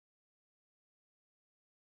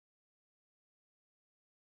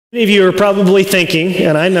Many of you are probably thinking,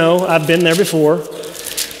 and I know I've been there before,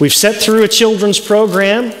 we've sat through a children's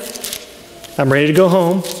program. I'm ready to go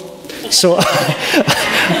home. So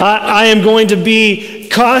I am going to be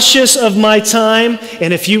cautious of my time,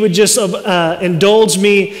 and if you would just indulge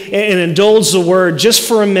me and indulge the word just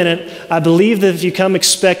for a minute, I believe that if you come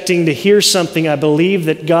expecting to hear something, I believe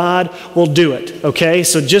that God will do it, okay?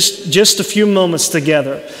 So just a few moments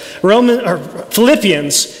together.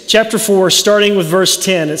 Philippians chapter 4, starting with verse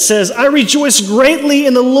 10, it says, I rejoice greatly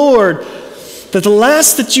in the Lord that the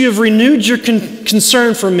last that you have renewed your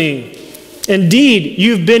concern for me. Indeed,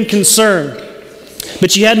 you've been concerned,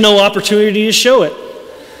 but you had no opportunity to show it.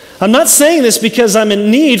 I'm not saying this because I'm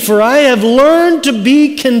in need, for I have learned to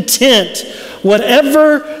be content,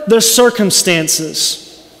 whatever the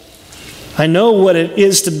circumstances. I know what it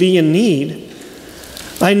is to be in need.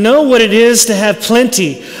 I know what it is to have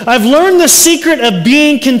plenty. I've learned the secret of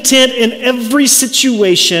being content in every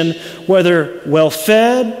situation, whether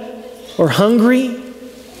well-fed or hungry,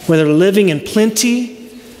 whether living in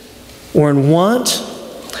plenty or in want.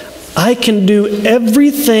 I can do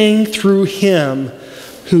everything through Him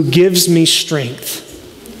who gives me strength.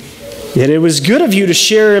 Yet it was good of you to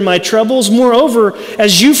share in my troubles. Moreover,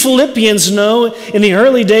 as you Philippians know, in the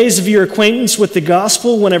early days of your acquaintance with the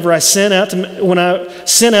gospel, when I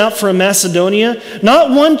sent out from Macedonia,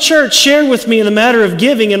 not one church shared with me in the matter of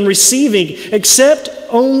giving and receiving, except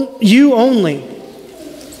you only.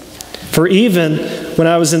 For even when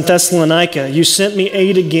I was in Thessalonica, you sent me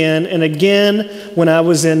aid again and again when I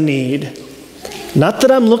was in need. Not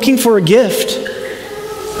that I'm looking for a gift,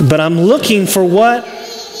 but I'm looking for what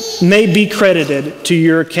may be credited to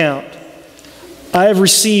your account. I have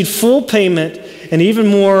received full payment, and even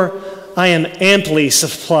more, I am amply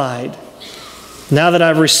supplied. Now that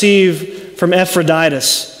I've received from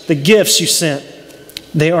Epaphroditus the gifts you sent,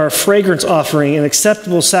 they are a fragrance offering, an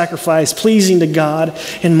acceptable sacrifice, pleasing to God,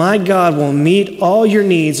 and my God will meet all your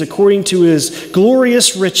needs according to His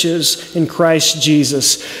glorious riches in Christ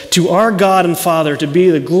Jesus. To our God and Father, to be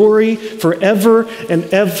the glory forever and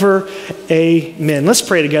ever. Amen. Let's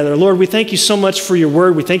pray together. Lord, we thank you so much for your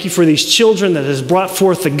word. We thank you for these children that has brought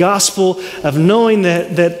forth the gospel of knowing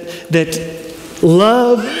that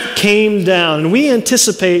love came down. And we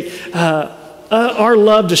anticipate our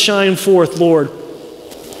love to shine forth, Lord,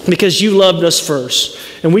 because you loved us first.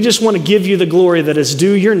 And we just want to give you the glory that is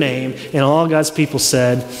due your name. And all God's people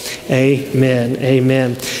said, amen,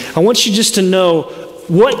 amen. I want you just to know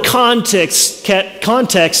what context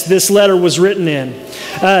this letter was written in.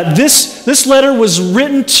 This letter was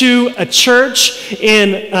written to a church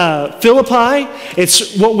in Philippi.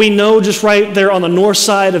 It's what we know just right there on the north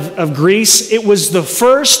side of Greece. It was the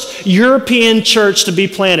first European church to be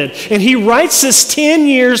planted. And he writes this 10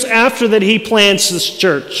 years after that he plants this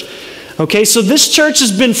church. Okay, so this church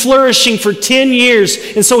has been flourishing for 10 years.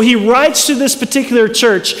 And so he writes to this particular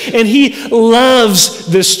church, and he loves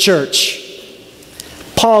this church.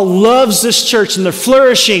 Paul loves this church, and they're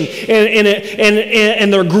flourishing,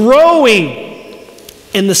 and they're growing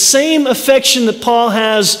in the same affection that Paul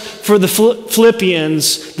has for the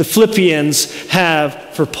Philippians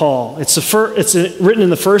have for Paul. It's written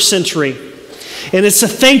in the first century, and it's a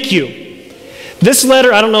thank you. This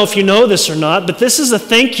letter, I don't know if you know this or not, but this is a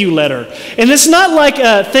thank you letter. And it's not like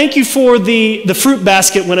a thank you for the fruit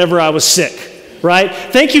basket whenever I was sick. Right?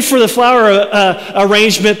 Thank you for the flower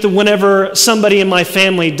arrangement whenever somebody in my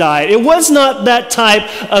family died. It was not that type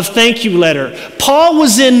of thank you letter. Paul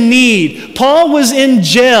was in need. Paul was in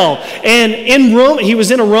jail. And in Rome, he was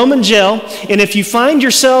in a Roman jail. And if you find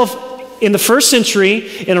yourself in the first century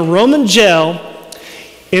in a Roman jail,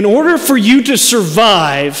 in order for you to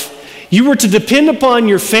survive, you were to depend upon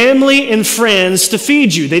your family and friends to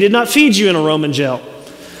feed you. They did not feed you in a Roman jail.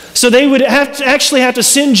 So they would actually have to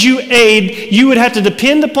send you aid. You would have to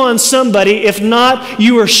depend upon somebody. If not,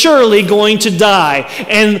 you are surely going to die.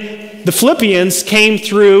 And the Philippians came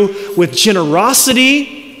through with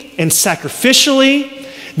generosity and sacrificially.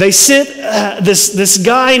 They sent this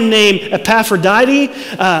guy named Epaphroditus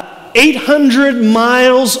 800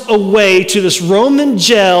 miles away to this Roman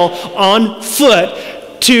jail on foot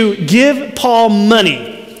to give Paul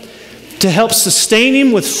money to help sustain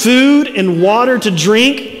him with food and water to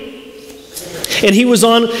drink. And he was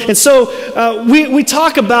on, and so we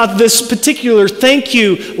talk about this particular thank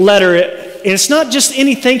you letter. And it's not just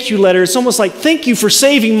any thank you letter. It's almost like, thank you for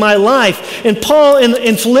saving my life. And Paul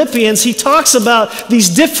in Philippians, he talks about these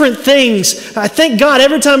different things. I thank God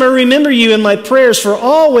every time I remember you in my prayers for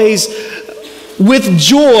always with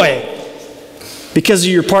joy because of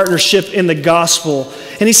your partnership in the gospel.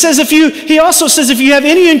 And he also says, if you have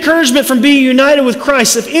any encouragement from being united with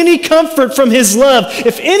Christ, if any comfort from his love,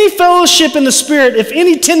 if any fellowship in the Spirit, if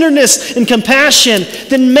any tenderness and compassion,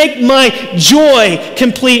 then make my joy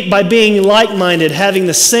complete by being like-minded, having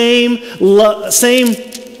the same love,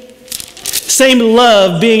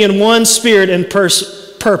 being in one spirit and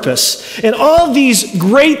purpose. And all these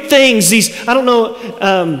great things, I don't know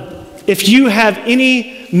if you have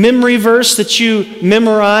any memory verse that you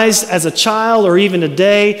memorized as a child or even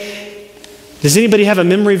today. Does anybody have a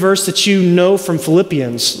memory verse that you know from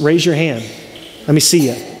Philippians? Raise your hand. Let me see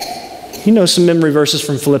you. You know some memory verses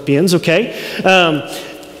from Philippians, okay?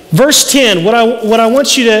 Verse 10, what I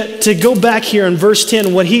want you to go back here in verse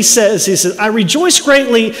 10, what he says, I rejoice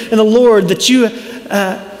greatly in the Lord that you,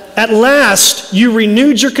 at last, you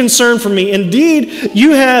renewed your concern for me. Indeed,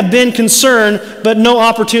 you have been concerned, but no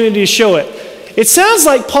opportunity to show it. It sounds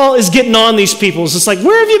like Paul is getting on these people. It's like,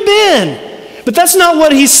 where have you been? But that's not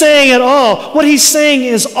what he's saying at all. What he's saying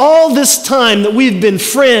is all this time that we've been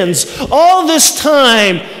friends, all this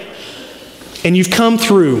time, and you've come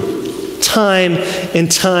through time and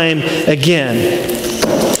time again.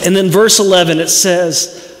 And then verse 11, it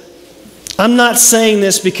says, I'm not saying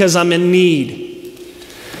this because I'm in need.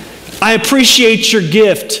 I appreciate your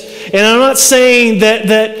gift. And I'm not saying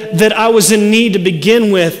that I was in need to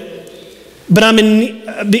begin with, but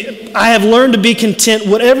I have learned to be content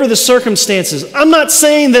whatever the circumstances. I'm not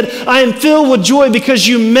saying that I am filled with joy because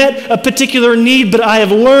you met a particular need, but I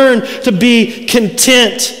have learned to be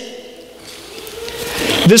content.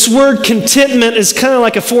 This word contentment is kind of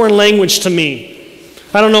like a foreign language to me.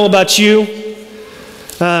 I don't know about you.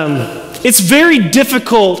 It's very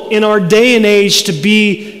difficult in our day and age to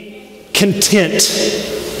be content.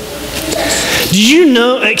 Do you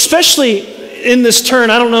know, especially in this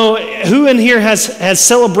turn, I don't know who in here has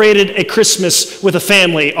celebrated a Christmas with a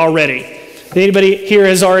family already. Anybody here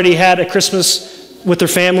has already had a Christmas with their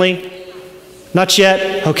family? Not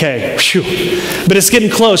yet? Okay. Whew. But it's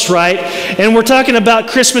getting close, right? And we're talking about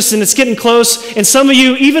Christmas and it's getting close. And some of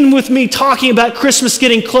you, even with me talking about Christmas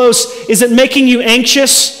getting close, is it making you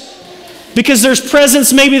anxious? Because there's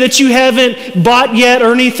presents maybe that you haven't bought yet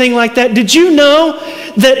or anything like that. Did you know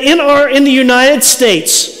that in the United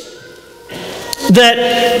States, that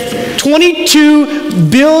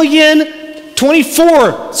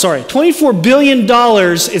 $24 billion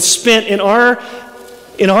is spent in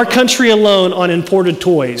our country alone on imported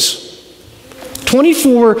toys.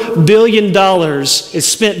 $24 billion is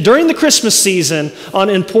spent during the Christmas season on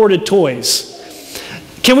imported toys.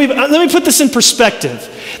 Let me put this in perspective.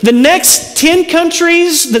 The next 10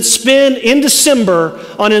 countries that spend in December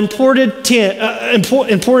on imported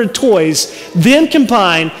toys, then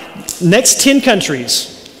combined, next 10 countries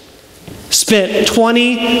spent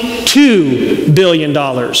 $22 billion.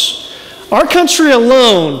 Our country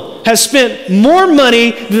alone has spent more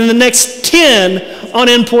money than the next 10 on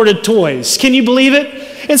imported toys. Can you believe it?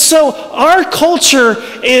 And so our culture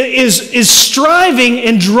is striving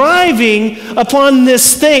and driving upon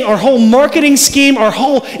this thing. Our whole marketing scheme, our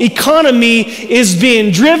whole economy is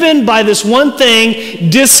being driven by this one thing,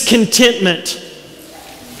 discontentment.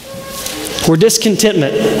 We're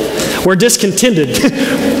discontented.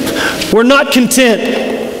 We're not content.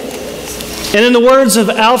 And in the words of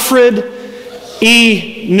Alfred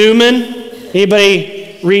E. Newman,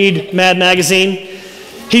 anybody read Mad Magazine?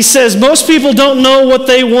 He says, most people don't know what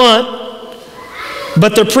they want,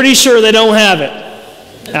 but they're pretty sure they don't have it.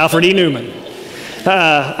 Alfred E. Newman.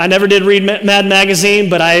 I never did read Mad Magazine,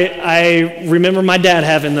 but I remember my dad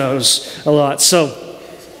having those a lot.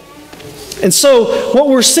 And so what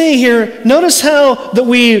we're seeing here, notice how that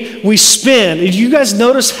we spend. Did you guys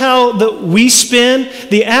notice how that we spend?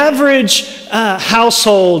 The average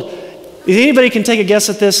household, if anybody can take a guess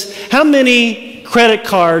at this, how many credit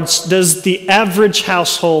cards does the average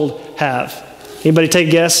household have? Anybody take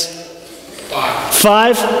a guess?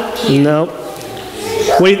 5? No.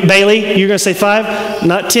 Bailey, you're going to say 5?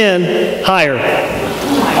 Not 10, higher.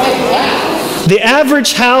 The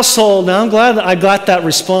average household, now I'm glad that I got that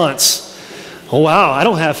response. Oh, wow, I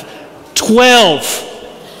don't have 12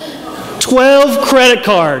 credit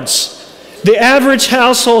cards. The average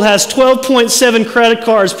household has 12.7 credit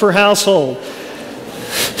cards per household.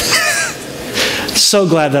 So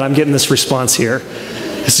glad that I'm getting this response here.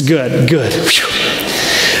 It's good.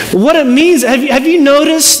 What it means, have you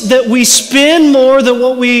noticed that we spend more than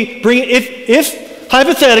what we bring? If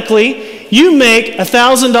hypothetically, you make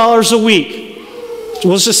 $1,000 a week,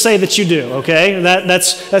 we'll just say that you do, okay?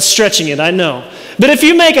 That's stretching it, I know. But if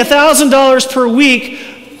you make $1,000 per week,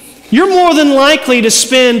 you're more than likely to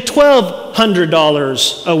spend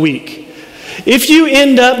 $1,200 a week. If you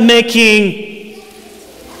end up making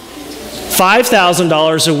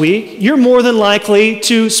 $5,000 a week, you're more than likely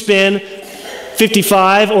to spend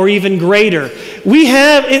 55 or even greater.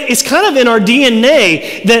 It's kind of in our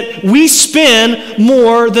DNA that we spend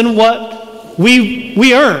more than what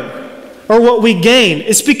we earn or what we gain.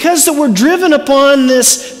 It's because that we're driven upon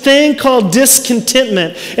this thing called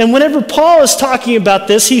discontentment. And whenever Paul is talking about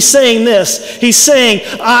this, he's saying this. He's saying,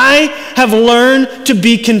 I have learned to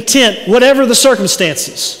be content, whatever the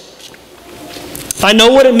circumstances. I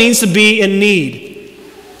know what it means to be in need.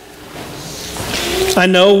 I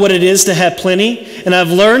know what it is to have plenty. And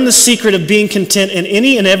I've learned the secret of being content in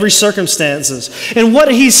any and every circumstances. And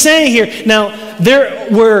what he's saying here, now,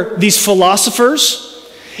 there were these philosophers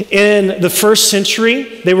in the first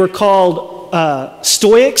century. They were called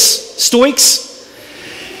Stoics.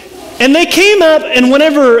 And they came up, and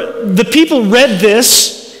whenever the people read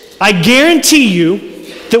this, I guarantee you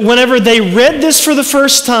that whenever they read this for the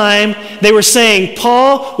first time, they were saying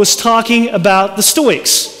Paul was talking about the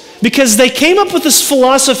Stoics. Because they came up with this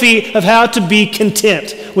philosophy of how to be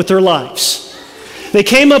content with their lives. They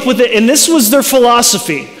came up with it, and this was their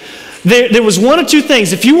philosophy. There was one of two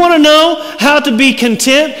things. If you want to know how to be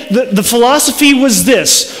content, the philosophy was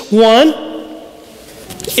this. One,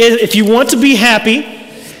 if you want to be happy,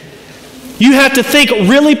 you have to think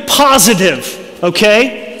really positive,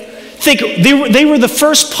 okay? They were the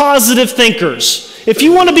first positive thinkers. If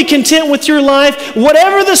you want to be content with your life,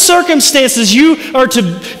 whatever the circumstances, you are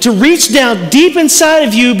to reach down deep inside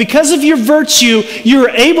of you. Because of your virtue, you're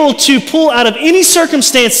able to pull out of any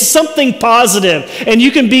circumstance something positive, and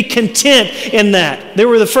you can be content in that. They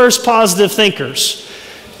were the first positive thinkers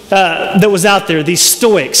that was out there, these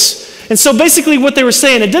Stoics. And so basically what they were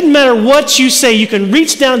saying, it doesn't matter what you say, you can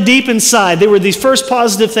reach down deep inside. They were these first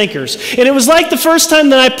positive thinkers. And it was like the first time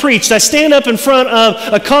that I preached. I stand up in front of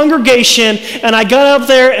a congregation, and I got up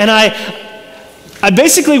there, and I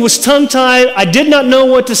basically was tongue-tied. I did not know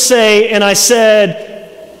what to say, and I said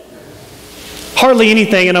hardly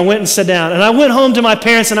anything, and I went and sat down. And I went home to my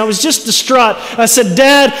parents, and I was just distraught. I said,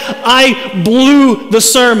 Dad, I blew the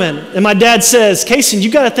sermon. And my dad says, Kason, you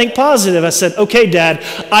got to think positive. I said, okay, Dad,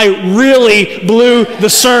 I really blew the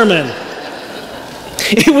sermon.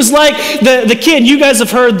 It was like the kid. You guys have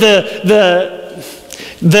heard the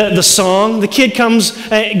song. The kid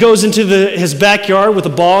goes into his backyard with a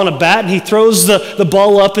ball and a bat, and he throws the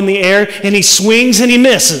ball up in the air, and he swings and he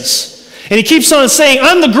misses. And he keeps on saying,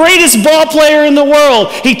 I'm the greatest ball player in the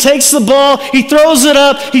world. He takes the ball, he throws it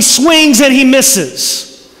up, he swings, and he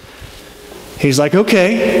misses. He's like,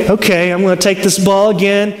 okay, I'm going to take this ball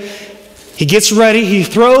again. He gets ready, he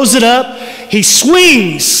throws it up, he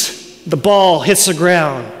swings. The ball hits the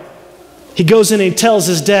ground. He goes in and he tells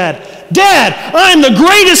his dad, Dad, I'm the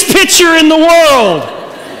greatest pitcher in the world.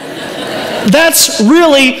 That's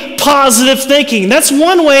really positive thinking. That's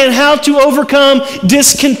one way on how to overcome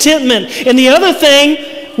discontentment. And the other thing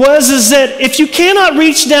is that if you cannot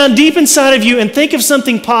reach down deep inside of you and think of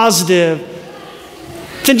something positive,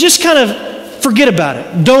 then just kind of forget about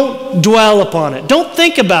it. Don't dwell upon it. Don't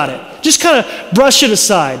think about it. Just kind of brush it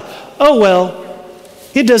aside. Oh, well,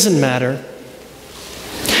 it doesn't matter.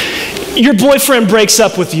 Your boyfriend breaks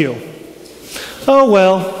up with you. Oh,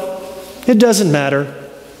 well, it doesn't matter.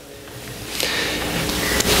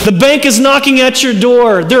 The bank is knocking at your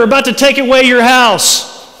door. They're about to take away your house.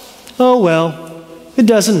 Oh, well, it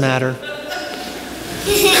doesn't matter.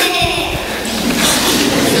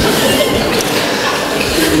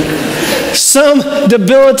 Some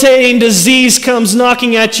debilitating disease comes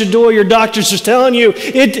knocking at your door. Your doctors are telling you,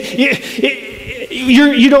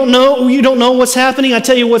 you don't know what's happening. I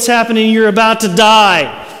tell you what's happening. You're about to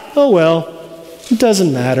die. Oh, well, it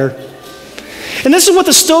doesn't matter. And this is what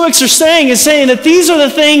the Stoics are saying, is saying that these are the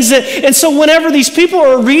things that, and so whenever these people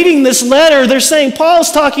are reading this letter, they're saying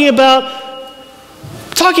Paul's talking about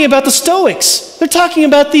the Stoics. They're talking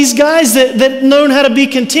about these guys that learn how to be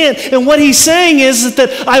content. And what he's saying is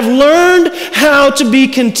that I've learned how to be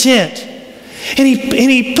content. And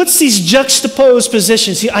he puts these juxtaposed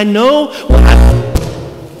positions. See, I know what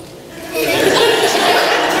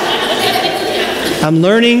I'm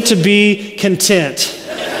learning to be content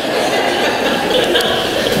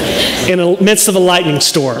in the midst of a lightning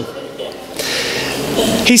storm.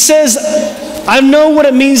 He says, I know what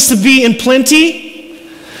it means to be in plenty.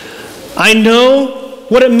 I know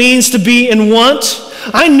what it means to be in want.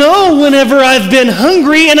 I know whenever I've been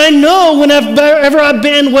hungry, and I know whenever I've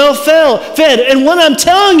been well fed. And what I'm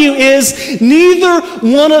telling you is neither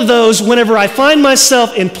one of those, whenever I find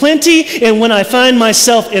myself in plenty and when I find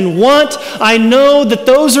myself in want, I know that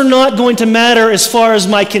those are not going to matter as far as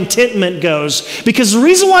my contentment goes. Because the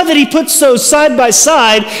reason why that he puts those side by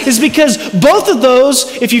side is because both of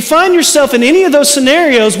those, if you find yourself in any of those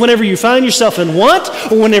scenarios, whenever you find yourself in want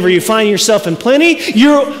or whenever you find yourself in plenty,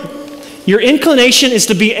 your inclination is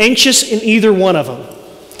to be anxious in either one of them.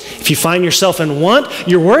 If you find yourself in want,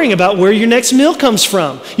 you're worrying about where your next meal comes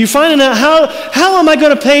from. You're finding out how am I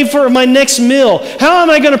going to pay for my next meal? How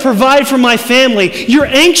am I going to provide for my family? You're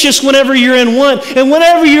anxious whenever you're in want. And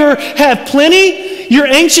whenever you have plenty, you're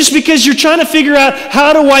anxious because you're trying to figure out,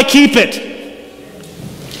 how do I keep it?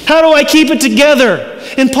 How do I keep it together?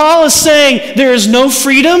 And Paul is saying there is no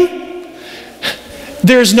freedom,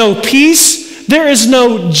 there is no peace, there is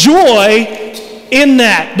no joy in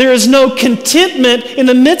that. There is no contentment in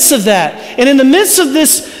the midst of that. And in the midst of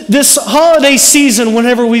this holiday season,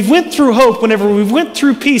 whenever we've went through hope, whenever we've went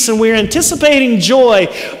through peace, and we're anticipating joy,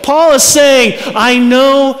 Paul is saying, I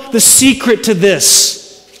know the secret to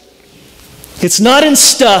this. It's not in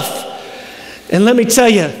stuff. And let me tell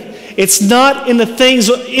you, it's not in the things,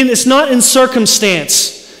 it's not in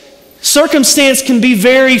circumstance. Circumstance can be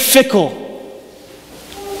very fickle.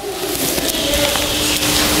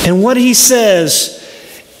 And what he says,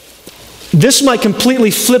 this might completely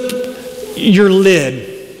flip your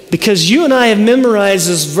lid, because you and I have memorized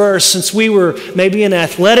this verse since we were maybe in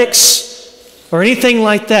athletics or anything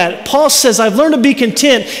like that. Paul says, I've learned to be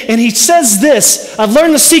content, and he says this, I've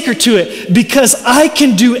learned the secret to it, because I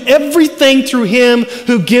can do everything through him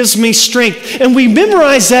who gives me strength. And we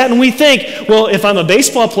memorize that and we think, well, if I'm a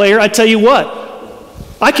baseball player, I tell you what,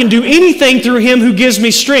 I can do anything through him who gives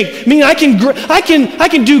me strength. I mean, I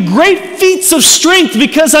can do great feats of strength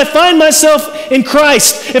because I find myself in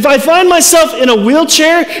Christ. If I find myself in a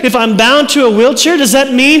wheelchair, if I'm bound to a wheelchair, does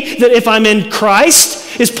that mean that if I'm in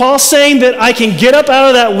Christ, is Paul saying that I can get up out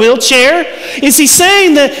of that wheelchair? Is he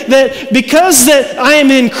saying that because that I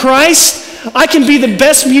am in Christ, I can be the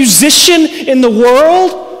best musician in the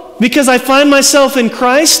world because I find myself in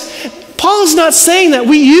Christ? Paul is not saying that.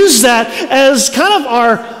 We use that as kind of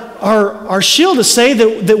our shield to say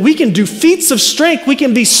that we can do feats of strength. We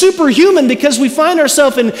can be superhuman because we find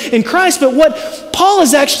ourselves in Christ. But what Paul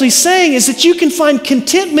is actually saying is that you can find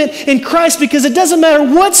contentment in Christ because it doesn't matter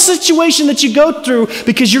what situation that you go through,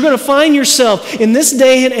 because you're going to find yourself in this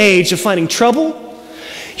day and age of finding trouble.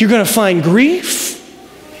 You're going to find grief.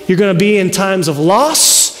 You're going to be in times of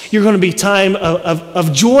loss. You're going to be time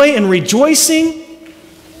of joy and rejoicing.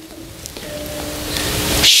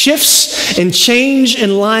 Shifts and change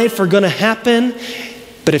in life are going to happen,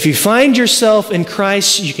 but if you find yourself in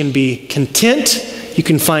Christ, you can be content, you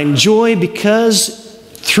can find joy, because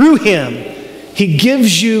through him, he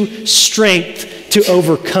gives you strength to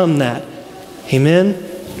overcome that. Amen?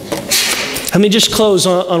 Let me just close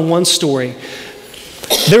on one story.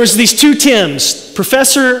 There was these two Tims,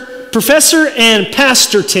 Professor and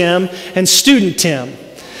Pastor Tim and Student Tim.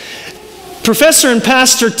 Professor and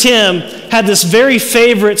Pastor Tim had this very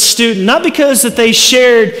favorite student, not because that they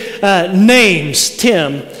shared names,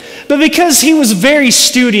 Tim, but because he was very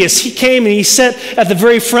studious. He came and he sat at the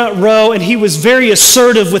very front row, and he was very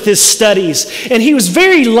assertive with his studies. And he was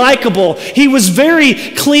very likable. He was very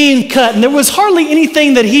clean cut. And there was hardly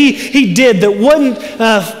anything that he did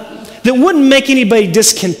that wouldn't make anybody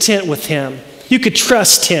discontent with him. You could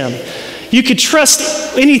trust him. You could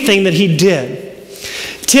trust anything that he did.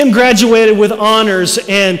 Tim graduated with honors,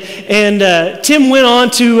 and Tim went on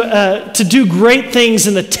to do great things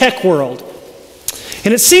in the tech world.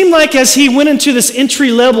 And it seemed like as he went into this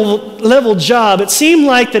entry-level job, it seemed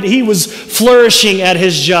like that he was flourishing at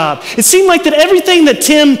his job. It seemed like that everything that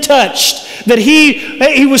Tim touched, that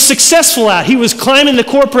he was successful at. He was climbing the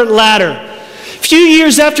corporate ladder. A few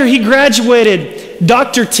years after he graduated,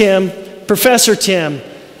 Dr. Tim, Professor Tim,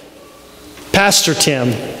 Pastor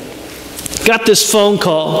Tim, got this phone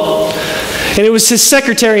call, and it was his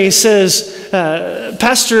secretary. He says,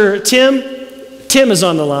 Pastor Tim is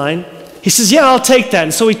on the line. He says, yeah, I'll take that.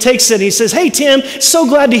 And so he takes it, and he says, hey, Tim, so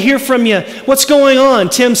glad to hear from you. What's going on?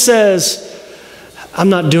 Tim says, I'm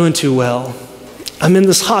not doing too well. I'm in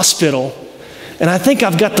this hospital, and I think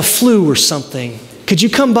I've got the flu or something. Could you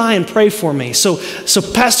come by and pray for me? So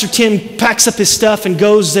Pastor Tim packs up his stuff and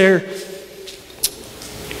goes there,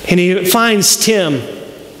 and he finds Tim.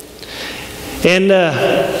 And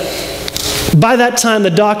by that time,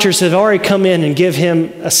 the doctors had already come in and give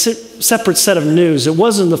him a separate set of news. It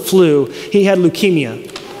wasn't the flu. He had leukemia.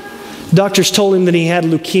 Doctors told him that he had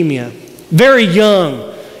leukemia. very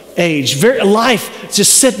young age. Life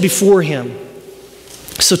just set before him.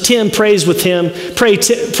 So Tim prays with Tim,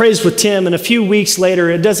 and a few weeks later,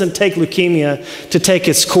 it doesn't take leukemia to take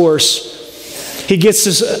its course.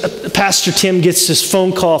 Pastor Tim gets this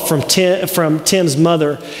phone call from Tim's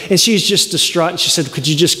mother, and she's just distraught. And she said, "Could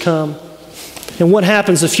you just come?" And what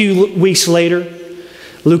happens a few weeks later?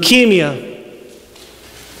 Leukemia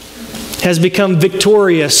has become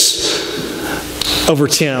victorious over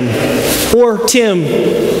Tim, or Tim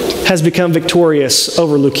has become victorious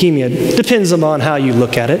over leukemia. Depends upon how you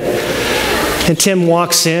look at it. And Tim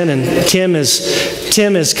walks in, and Tim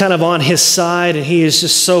is kind of on his side, and he is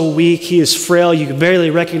just so weak. He is frail. You can barely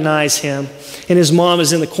recognize him. And his mom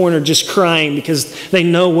is in the corner just crying because they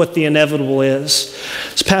know what the inevitable is.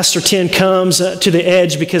 So Pastor Tim comes to the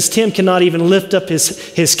edge because Tim cannot even lift up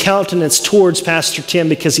his countenance towards Pastor Tim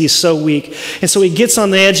because he's so weak. And so he gets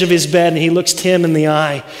on the edge of his bed and he looks Tim in the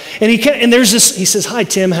eye. And he says, "Hi,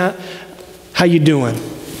 Tim, how you doing?"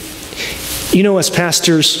 You know, as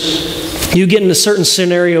pastors, you get into certain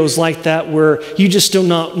scenarios like that where you just do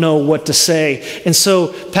not know what to say. And so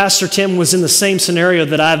Pastor Tim was in the same scenario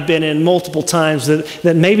that I've been in multiple times,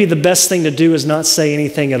 that maybe the best thing to do is not say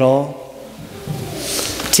anything at all.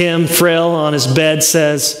 Tim, frail on his bed,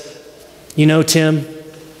 says, "You know, Tim,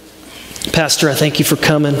 Pastor, I thank you for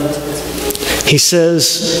coming." He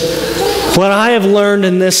says, "What I have learned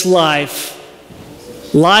in this life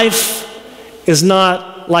is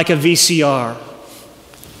not like a VCR."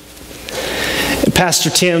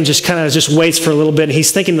 Pastor Tim just kind of waits for a little bit, and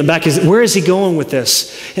he's thinking in the back, where is he going with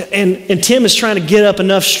this? And Tim is trying to get up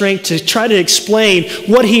enough strength to try to explain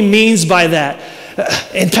what he means by that.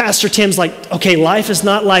 And Pastor Tim's like, "Okay, life is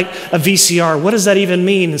not like a VCR. What does that even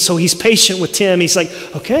mean?" And so he's patient with Tim. He's like,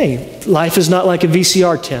 "Okay, life is not like a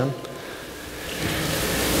VCR, Tim."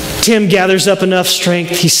 Tim gathers up enough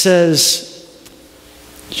strength. He says,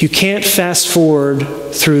 "You can't fast forward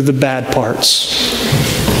through the bad parts."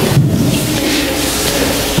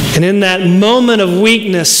 And in that moment of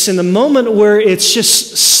weakness, in the moment where it's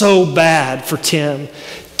just so bad for Tim,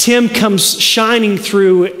 Tim comes shining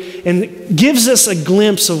through and gives us a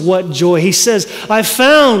glimpse of what joy. He says, "I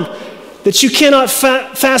found that you cannot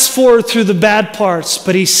fast forward through the bad parts,"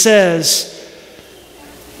 but he says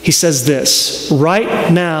this,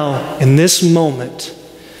 "Right now, in this moment,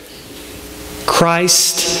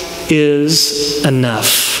 Christ is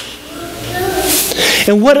enough."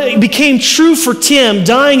 And what became true for Tim,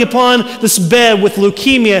 dying upon this bed with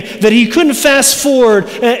leukemia, that he couldn't fast forward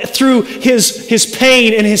through his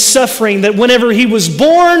pain and his suffering, that whenever he was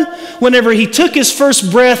born, whenever he took his first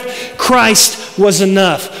breath, Christ was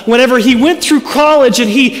enough. Whenever he went through college and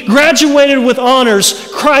he graduated with honors,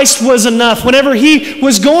 Christ was enough. Whenever he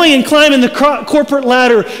was going and climbing the corporate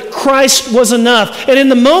ladder, Christ was enough. And in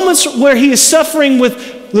the moments where he is suffering with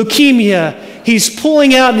leukemia, he's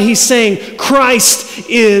pulling out and he's saying, Christ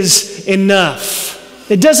is enough.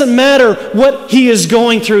 It doesn't matter what he is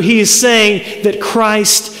going through. He is saying that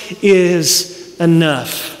Christ is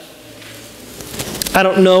enough. I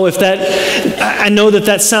don't know if I know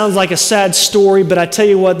that sounds like a sad story, but I tell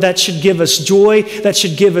you what, that should give us joy. That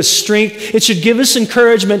should give us strength. It should give us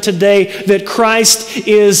encouragement today that Christ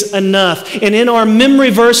is enough. And in our memory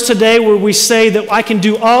verse today where we say that I can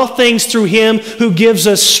do all things through him who gives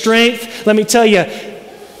us strength, let me tell you,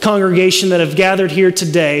 congregation that have gathered here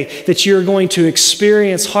today, that you're going to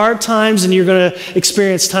experience hard times and you're going to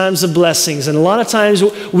experience times of blessings. And a lot of times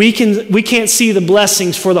we can't see the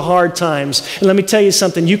blessings for the hard times. And let me tell you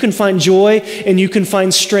something, you can find joy and you can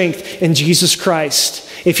find strength in Jesus Christ.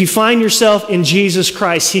 If you find yourself in Jesus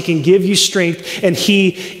Christ, he can give you strength and he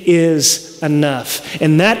is enough.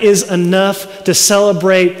 And that is enough to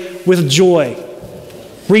celebrate with joy.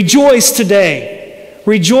 Rejoice today.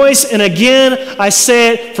 Rejoice, and again, I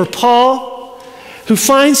say it for Paul, who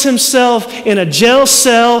finds himself in a jail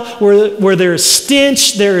cell where there is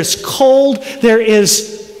stench, there is cold, there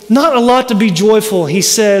is not a lot to be joyful. He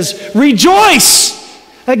says, rejoice!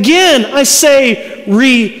 Again, I say,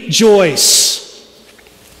 rejoice.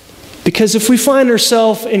 Because if we find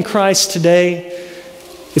ourselves in Christ today,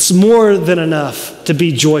 it's more than enough to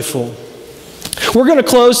be joyful. We're going to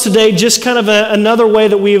close today just kind of another way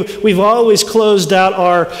that we've always closed out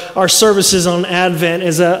our services on Advent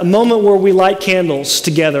is a moment where we light candles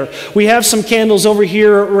together. We have some candles over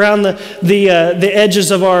here around the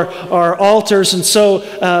edges of our altars, and so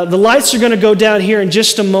the lights are going to go down here in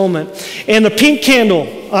just a moment. And the pink candle,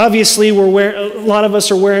 obviously, a lot of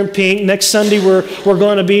us are wearing pink. Next Sunday, we're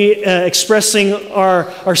going to be expressing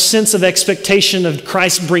our sense of expectation of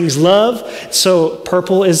Christ brings love. So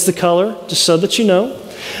purple is the color, just so that you know.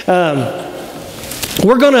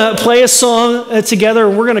 We're going to play a song together,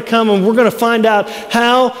 and we're going to come and we're going to find out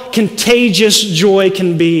how contagious joy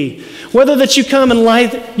can be. Whether that you come and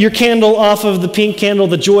light your candle off of the pink candle,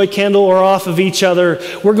 the joy candle, or off of each other,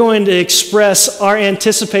 we're going to express our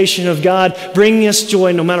anticipation of God bringing us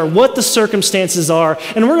joy no matter what the circumstances are.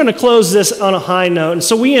 And we're going to close this on a high note. And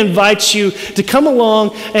so we invite you to come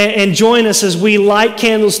along and join us as we light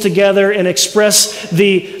candles together and express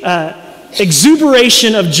the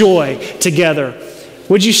exuberation of joy together.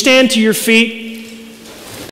 Would you stand to your feet?